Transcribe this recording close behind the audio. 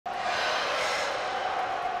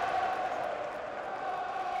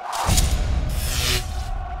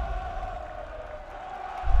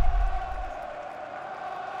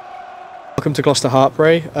Welcome to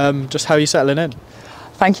Gloucester-Hartpury. Just how are you settling in?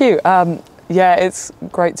 Thank you. Yeah, it's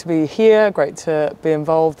great to be here, great to be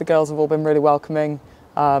involved. The girls have all been really welcoming.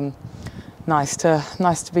 Nice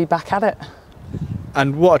to be back at it.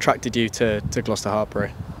 And what attracted you to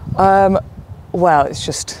Gloucester-Hartpury? Well, it's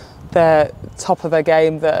just they're top of their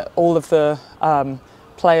game. That all of the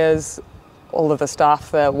players, all of the staff,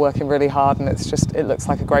 they're working really hard, and it looks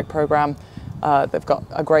like a great programme. They've got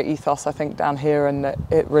a great ethos, I think, down here, and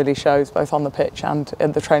it really shows both on the pitch and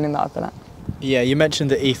in the training that I've been at. Yeah, you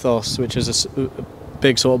mentioned the ethos, which is a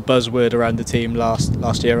big sort of buzzword around the team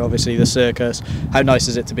last year, obviously the circus. How nice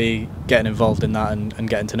is it to be getting involved in that and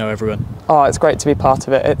getting to know everyone? Oh, it's great to be part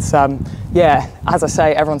of it. It's yeah, as I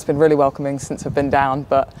say, everyone's been really welcoming since I've been down,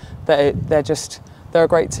 but they're a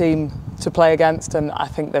great team to play against, and I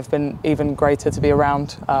think they've been even greater to be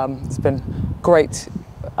around. It's been great,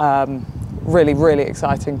 really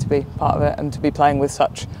exciting to be part of it and to be playing with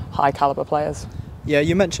such high calibre players. Yeah,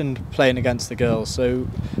 you mentioned playing against the girls, so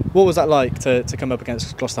what was that like to come up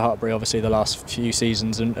against Gloucester-Hartpury, obviously the last few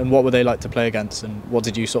seasons, and what were they like to play against, and what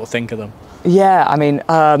did you sort of think of them? Yeah, I mean,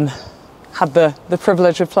 had the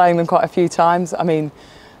privilege of playing them quite a few times. I mean,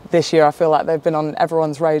 this year I feel like they've been on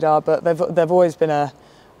everyone's radar, but they've always been a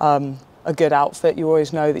good outfit. You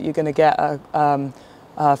always know that you're going to get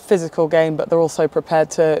a physical game, but they're also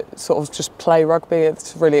prepared to sort of just play rugby.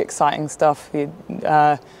 It's really exciting stuff.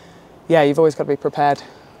 Yeah, you've always got to be prepared.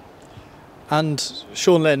 And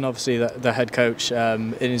Sean Lynn, obviously the head coach,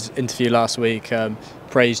 in his interview last week,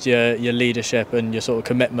 praised your leadership and your sort of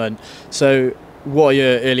commitment. So what are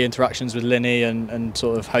your early interactions with Linny and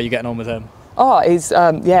sort of how you're getting on with him? Oh, he's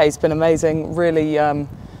been amazing. Really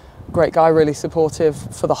great guy, really supportive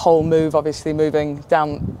for the whole move. Obviously moving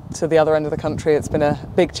down to the other end of the country, it's been a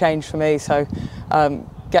big change for me. So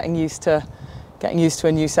getting used to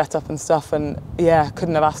a new setup and stuff, and yeah,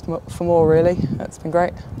 couldn't have asked for more really. It's been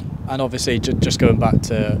great. And obviously just going back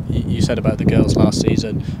to, you said about the girls last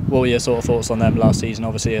season, what were your sort of thoughts on them last season?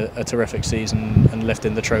 Obviously a terrific season and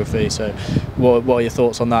lifting the trophy, so what are your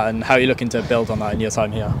thoughts on that, and how are you looking to build on that in your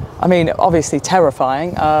time here? I mean, obviously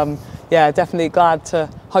terrifying. Yeah, definitely glad to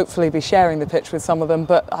hopefully be sharing the pitch with some of them,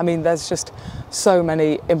 but I mean, there's just so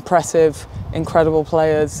many impressive, incredible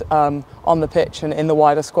players on the pitch and in the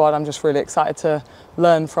wider squad. I'm just really excited to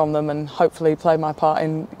learn from them and hopefully play my part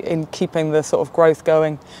in keeping the sort of growth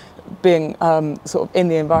going, being sort of in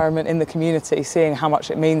the environment, in the community, seeing how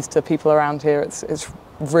much it means to people around here. It's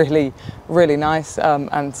really nice,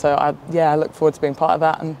 and so I look forward to being part of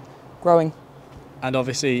that and growing. And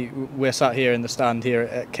obviously we're sat here in the stand here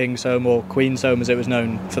at King's Home, or Queen's Home as it was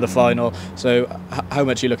known, for the final. So how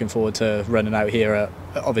much are you looking forward to running out here at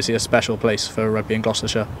obviously a special place for rugby in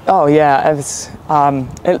Gloucestershire? Oh yeah, it's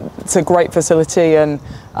a great facility, and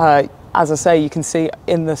as I say, you can see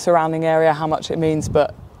in the surrounding area how much it means,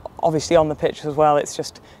 but obviously on the pitch as well, it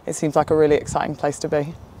seems like a really exciting place to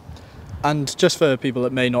be. And just for people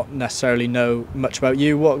that may not necessarily know much about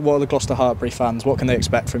you, what are the Gloucester-Hartpury fans, what can they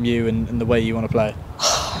expect from you and the way you want to play?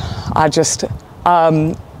 I just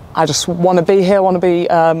want to be here, want to be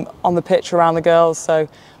on the pitch around the girls. So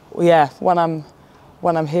yeah, when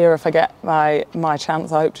I'm here, if I get my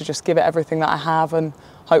chance, I hope to just give it everything that I have and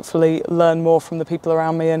hopefully learn more from the people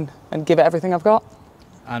around me and give it everything I've got.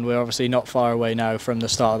 And we're obviously not far away now from the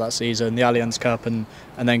start of that season, the Allianz Cup, and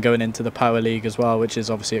then going into the Power League as well, which is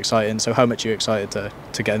obviously exciting. So how much are you excited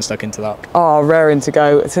to getting stuck into that? Oh, raring to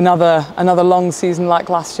go. It's another long season like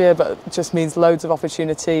last year, but it just means loads of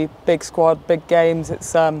opportunity, big squad, big games.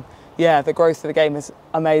 It's yeah, the growth of the game is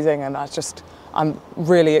amazing, and I'm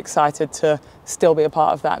really excited to still be a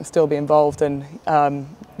part of that and still be involved, and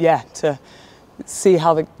yeah, to see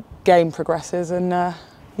how the game progresses and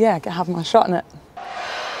yeah, have my shot in it.